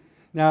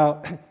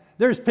 Now,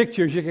 there's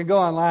pictures. You can go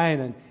online,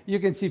 and you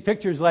can see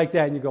pictures like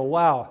that, and you go,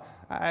 wow,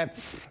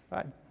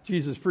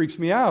 Jesus freaks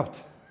me out.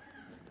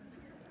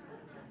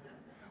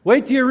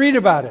 Wait till you read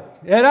about it.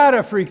 It ought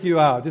to freak you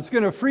out. It's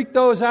going to freak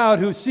those out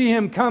who see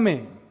Him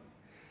coming.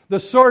 The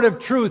sword of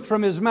truth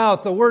from His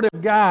mouth, the Word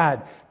of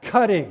God,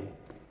 cutting.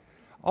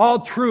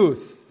 All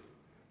truth,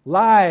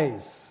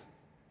 lies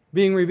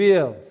being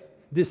revealed,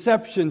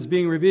 deceptions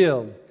being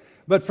revealed.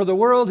 But for the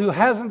world who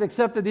hasn't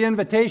accepted the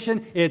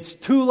invitation, it's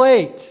too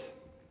late.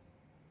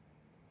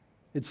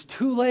 It's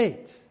too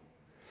late.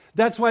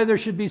 That's why there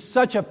should be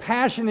such a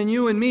passion in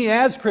you and me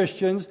as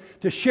Christians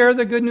to share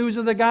the good news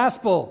of the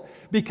gospel.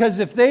 Because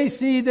if they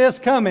see this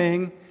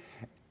coming,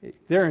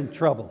 they're in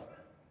trouble.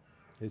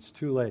 It's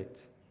too late.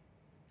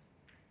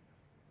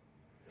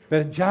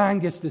 But John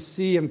gets to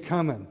see Him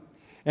coming.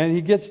 And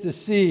he gets to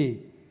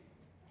see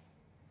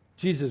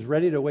Jesus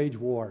ready to wage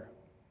war.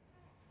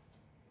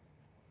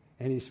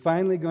 And He's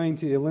finally going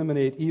to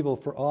eliminate evil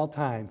for all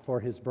time for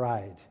His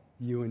bride,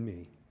 you and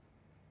me.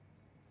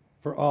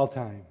 For all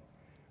time.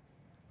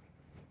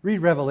 Read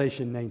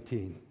Revelation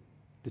 19,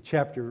 the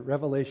chapter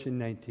Revelation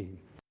 19.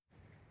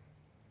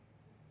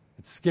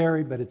 It's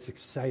scary, but it's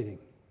exciting.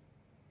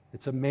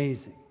 It's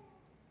amazing.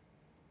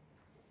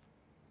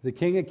 The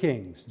King of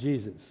Kings,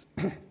 Jesus,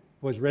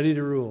 was ready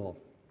to rule.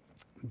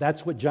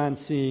 That's what John's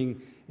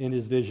seeing in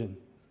his vision.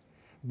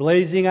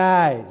 Blazing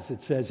eyes,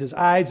 it says. His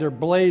eyes are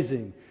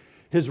blazing.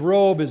 His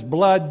robe is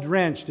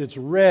blood-drenched. It's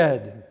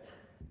red.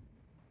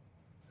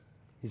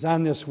 He's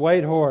on this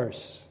white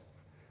horse,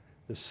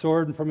 the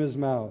sword from his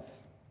mouth.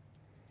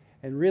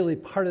 And really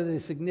part of the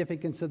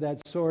significance of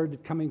that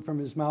sword coming from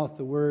his mouth,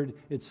 the word,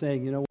 it's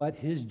saying, you know what?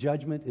 His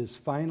judgment is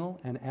final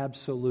and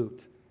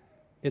absolute.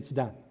 It's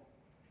done.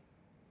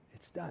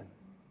 It's done.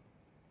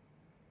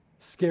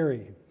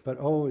 Scary, but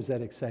oh, is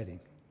that exciting.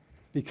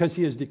 Because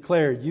he has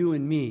declared you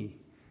and me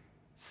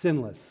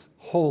sinless,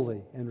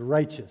 holy, and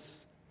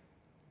righteous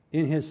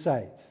in his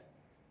sight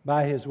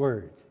by his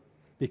word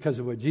because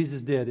of what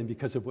Jesus did and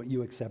because of what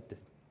you accepted.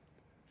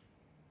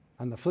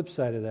 On the flip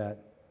side of that,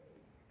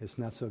 it's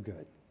not so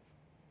good.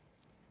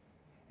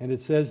 And it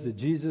says that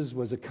Jesus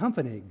was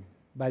accompanied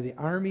by the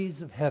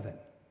armies of heaven.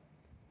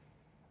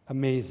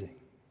 Amazing.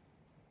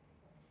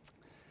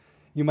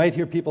 You might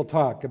hear people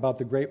talk about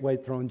the great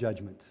white throne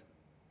judgment.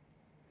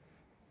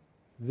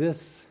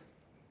 This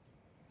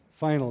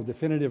final,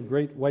 definitive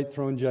great white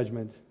throne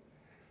judgment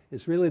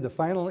is really the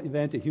final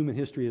event of human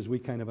history as we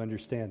kind of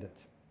understand it.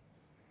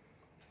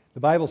 The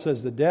Bible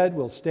says the dead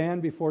will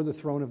stand before the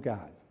throne of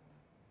God.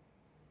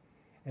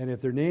 And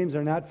if their names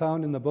are not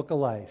found in the book of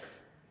life,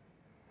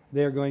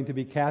 they are going to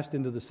be cast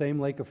into the same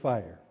lake of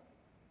fire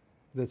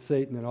that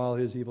Satan and all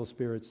his evil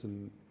spirits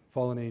and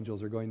fallen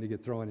angels are going to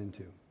get thrown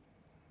into.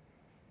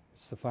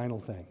 It's the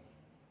final thing.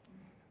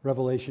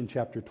 Revelation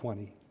chapter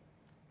 20.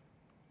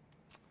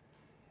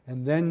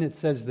 And then it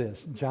says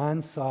this,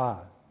 John saw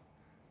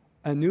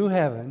a new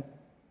heaven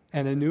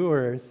and a new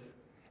earth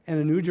and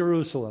a new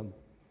Jerusalem.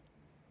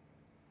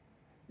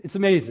 It's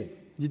amazing.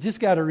 You just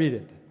got to read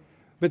it.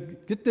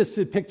 But get this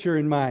picture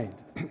in mind.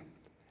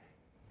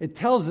 It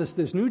tells us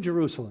this New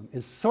Jerusalem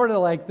is sort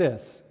of like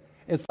this.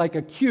 It's like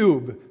a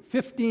cube,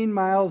 15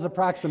 miles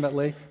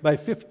approximately, by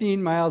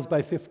 15 miles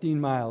by 15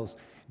 miles,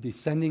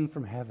 descending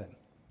from heaven.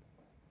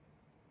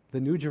 The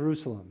New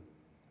Jerusalem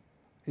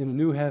in a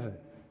new heaven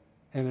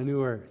and a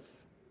new earth.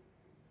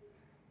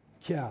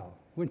 Yeah,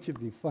 wouldn't it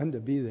be fun to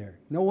be there?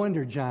 No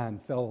wonder John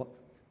fell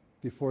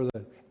before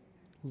the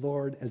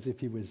Lord as if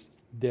he was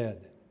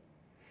dead.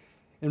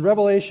 In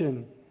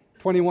Revelation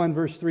 21,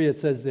 verse 3, it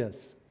says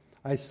this,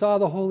 I saw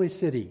the holy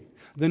city,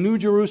 the New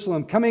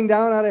Jerusalem, coming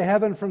down out of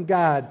heaven from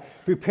God,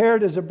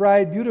 prepared as a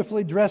bride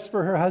beautifully dressed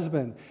for her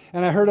husband.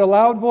 And I heard a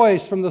loud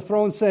voice from the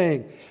throne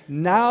saying,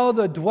 now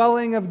the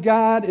dwelling of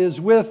God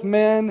is with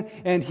men,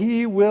 and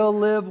he will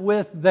live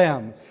with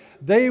them.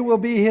 They will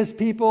be his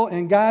people,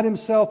 and God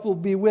himself will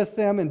be with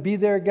them and be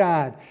their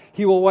God.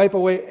 He will wipe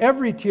away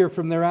every tear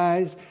from their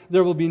eyes.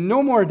 There will be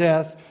no more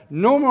death,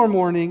 no more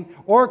mourning,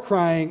 or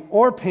crying,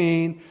 or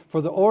pain,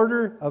 for the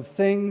order of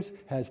things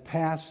has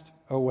passed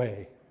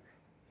away.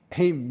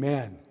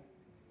 Amen.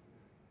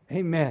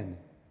 Amen.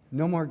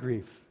 No more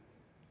grief,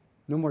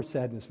 no more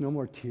sadness, no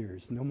more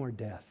tears, no more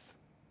death.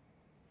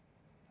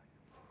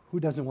 Who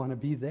doesn't want to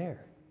be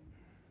there?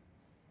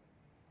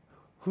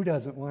 Who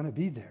doesn't want to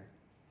be there?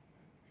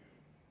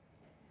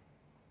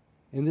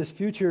 In this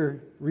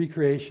future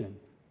recreation,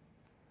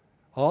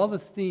 all the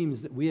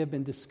themes that we have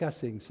been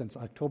discussing since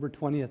October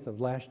 20th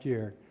of last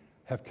year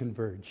have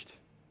converged.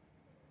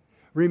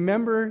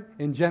 Remember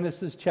in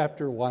Genesis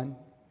chapter 1,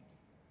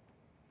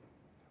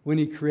 when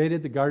he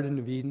created the Garden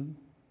of Eden?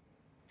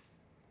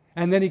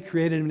 And then he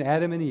created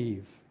Adam and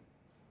Eve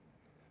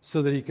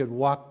so that he could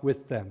walk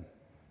with them,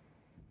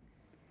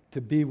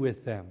 to be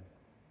with them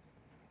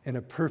in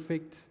a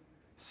perfect,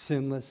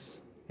 sinless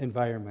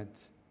environment.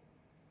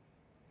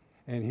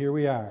 And here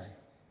we are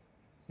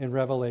in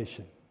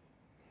Revelation,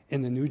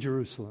 in the New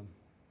Jerusalem,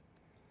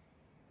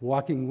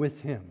 walking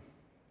with him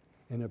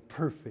in a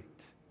perfect,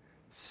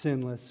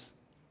 sinless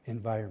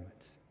environment.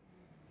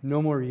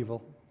 No more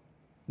evil,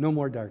 no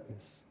more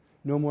darkness,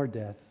 no more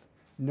death,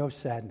 no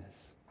sadness.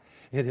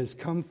 It has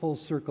come full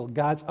circle.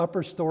 God's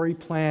upper story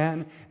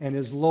plan and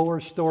his lower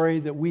story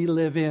that we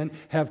live in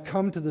have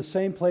come to the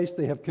same place.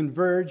 They have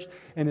converged,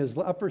 and his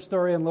upper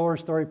story and lower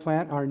story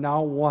plan are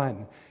now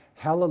one.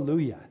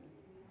 Hallelujah.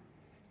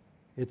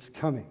 It's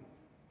coming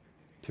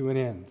to an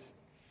end.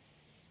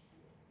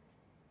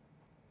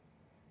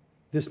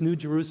 This New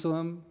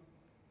Jerusalem,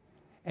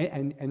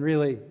 and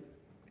really,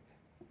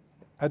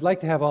 I'd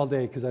like to have all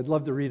day because I'd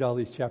love to read all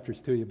these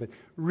chapters to you, but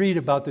read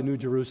about the New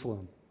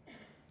Jerusalem.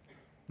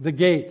 The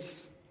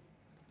gates,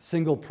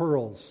 single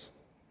pearls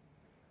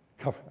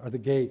are the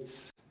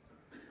gates.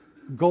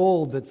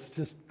 Gold that's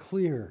just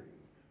clear.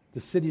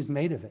 The city's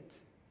made of it.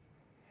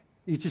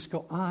 You just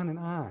go on and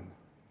on.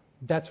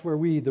 That's where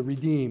we, the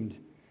redeemed,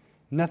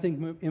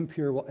 nothing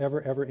impure will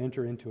ever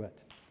enter into it.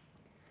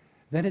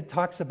 Then it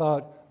talks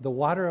about the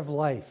water of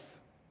life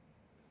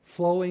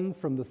flowing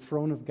from the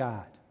throne of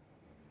God.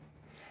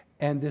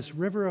 And this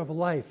river of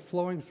life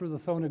flowing through the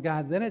throne of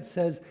God, then it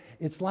says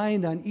it's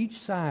lined on each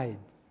side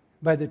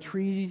by the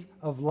tree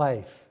of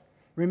life.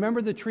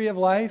 Remember the tree of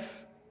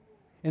life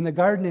in the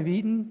Garden of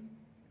Eden?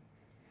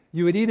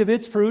 You would eat of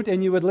its fruit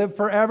and you would live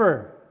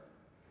forever.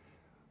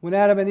 When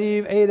Adam and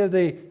Eve ate of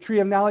the tree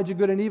of knowledge of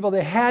good and evil,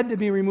 they had to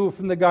be removed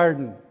from the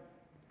garden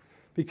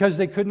because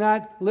they could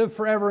not live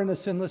forever in a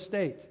sinless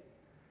state.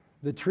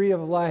 The tree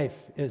of life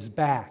is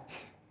back.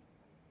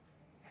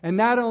 And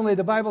not only,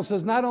 the Bible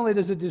says, not only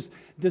does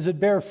it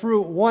bear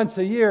fruit once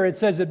a year, it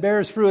says it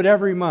bears fruit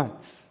every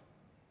month.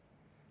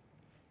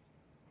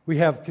 We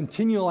have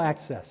continual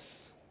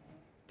access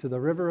to the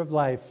river of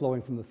life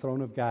flowing from the throne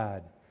of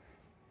God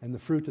and the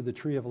fruit of the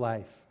tree of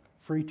life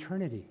for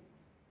eternity.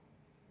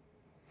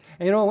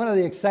 And you know, one of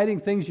the exciting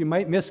things you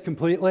might miss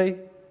completely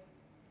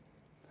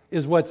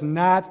is what's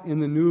not in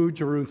the New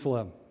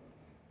Jerusalem.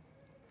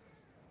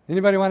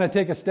 Anybody want to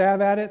take a stab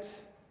at it?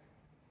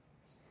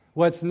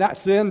 What's not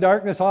sin,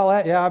 darkness, all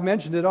that? Yeah, I've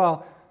mentioned it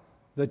all.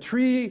 The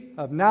tree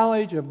of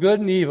knowledge of good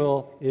and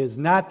evil is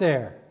not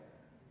there.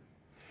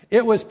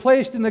 It was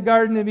placed in the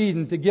Garden of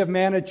Eden to give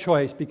man a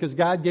choice because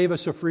God gave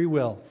us a free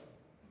will.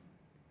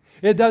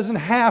 It doesn't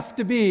have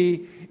to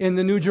be in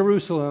the New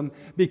Jerusalem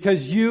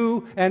because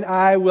you and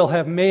I will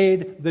have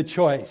made the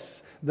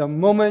choice the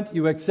moment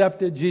you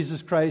accepted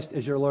Jesus Christ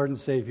as your Lord and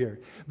Savior.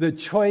 The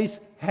choice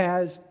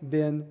has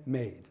been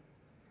made.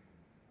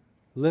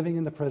 Living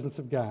in the presence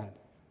of God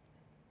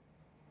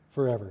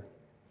forever.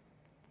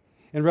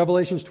 In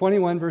Revelations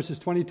 21, verses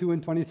 22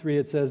 and 23,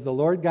 it says, "The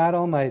Lord God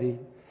Almighty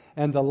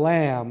and the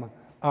Lamb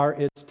are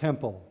its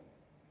temple."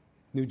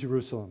 New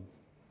Jerusalem.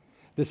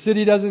 The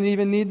city doesn't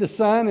even need the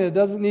sun, and it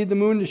doesn't need the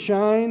moon to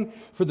shine,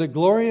 for the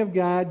glory of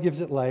God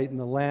gives it light, and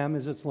the Lamb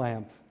is its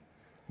lamp.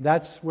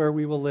 That's where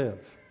we will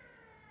live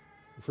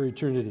for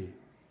eternity.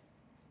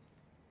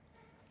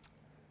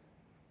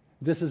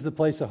 This is the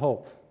place of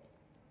hope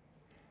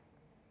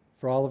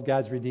for all of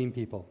God's redeemed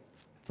people,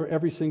 for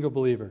every single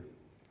believer.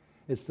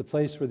 It's the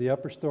place where the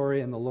upper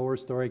story and the lower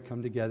story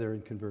come together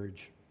and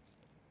converge.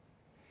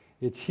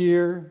 It's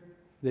here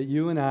that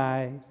you and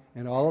I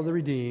and all of the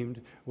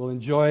redeemed will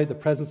enjoy the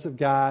presence of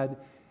God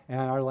and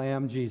our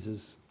Lamb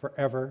Jesus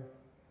forever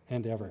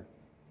and ever.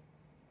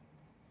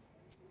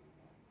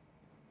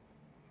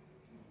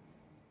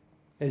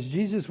 As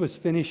Jesus was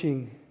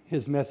finishing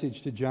his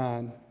message to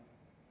John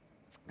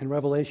in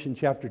Revelation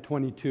chapter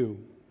 22,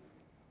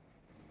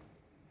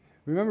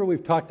 remember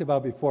we've talked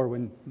about before,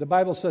 when the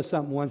Bible says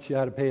something once, you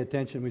ought to pay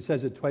attention. When it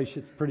says it twice,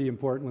 it's pretty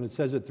important. When it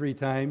says it 3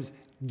 times,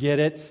 get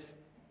it.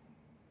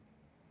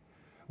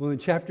 Well, in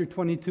chapter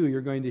 22,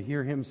 you're going to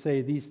hear him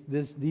say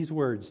these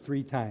words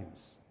 3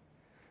 times.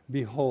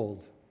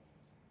 Behold,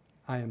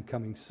 I am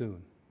coming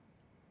soon.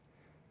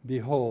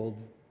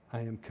 Behold,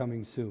 I am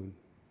coming soon.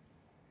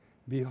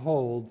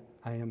 Behold,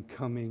 I am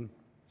coming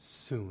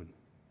soon.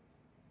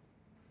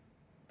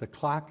 The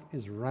clock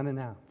is running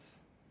out.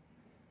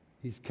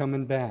 He's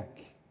coming back.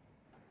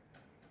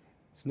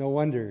 It's no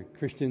wonder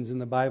Christians in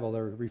the Bible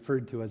are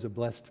referred to as a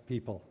blessed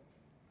people.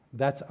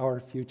 That's our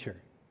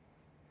future.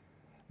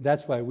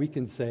 That's why we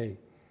can say,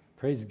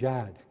 praise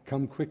God,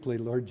 come quickly,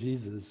 Lord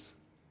Jesus,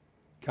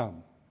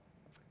 come.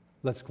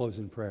 Let's close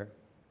in prayer.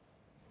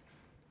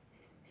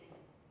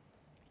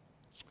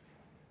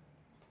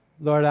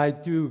 Lord, I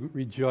do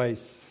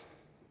rejoice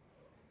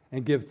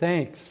and give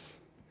thanks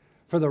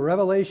for the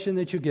revelation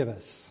that you give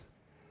us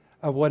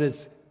of what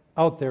is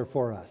out there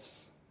for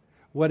us,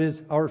 what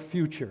is our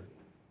future.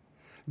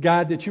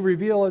 God, that you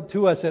reveal it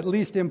to us, at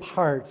least in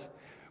part,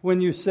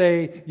 when you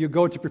say you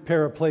go to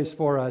prepare a place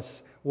for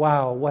us.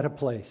 Wow, what a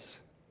place.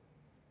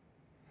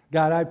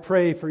 God, I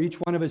pray for each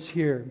one of us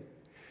here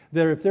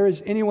that if there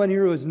is anyone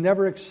here who has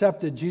never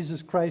accepted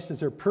Jesus Christ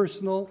as their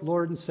personal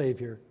Lord and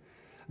Savior,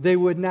 they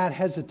would not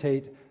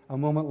hesitate a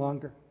moment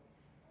longer.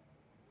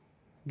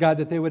 God,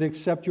 that they would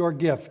accept your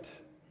gift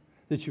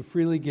that you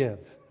freely give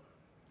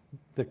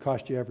that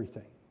cost you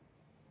everything.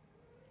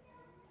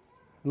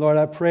 Lord,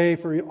 I pray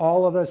for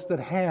all of us that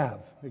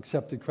have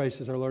accepted Christ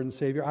as our Lord and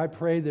Savior. I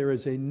pray there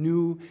is a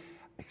new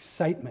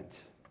excitement,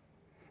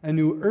 a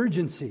new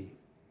urgency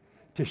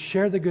to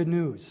share the good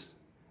news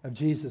of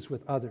Jesus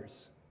with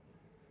others.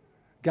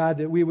 God,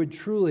 that we would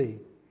truly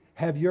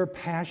have your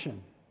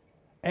passion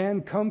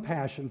and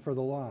compassion for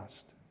the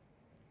lost.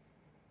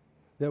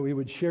 That we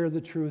would share the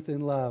truth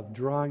in love,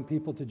 drawing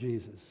people to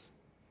Jesus.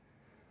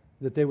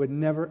 That they would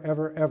never,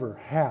 ever, ever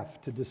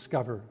have to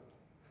discover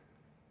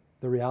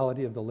the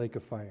reality of the lake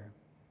of fire.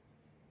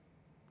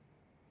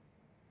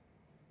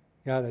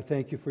 God, I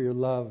thank you for your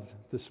love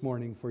this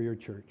morning for your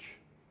church.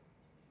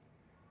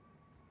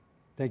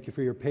 Thank you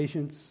for your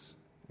patience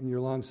and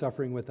your long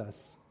suffering with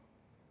us.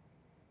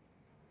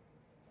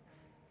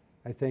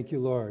 I thank you,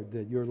 Lord,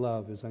 that your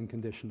love is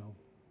unconditional.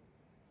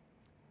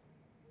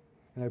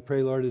 And I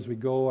pray, Lord, as we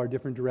go our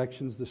different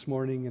directions this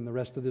morning and the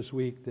rest of this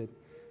week, that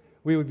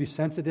we would be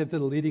sensitive to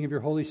the leading of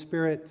your Holy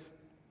Spirit,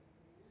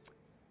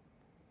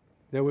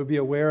 that we would be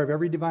aware of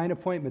every divine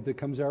appointment that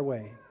comes our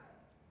way.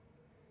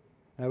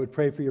 And I would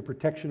pray for your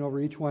protection over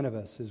each one of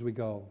us as we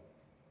go.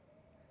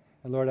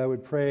 And Lord, I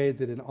would pray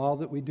that in all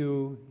that we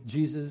do,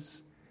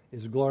 Jesus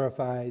is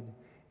glorified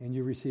and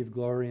you receive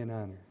glory and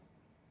honor.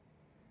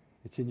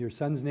 It's in your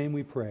Son's name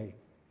we pray.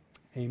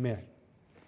 Amen.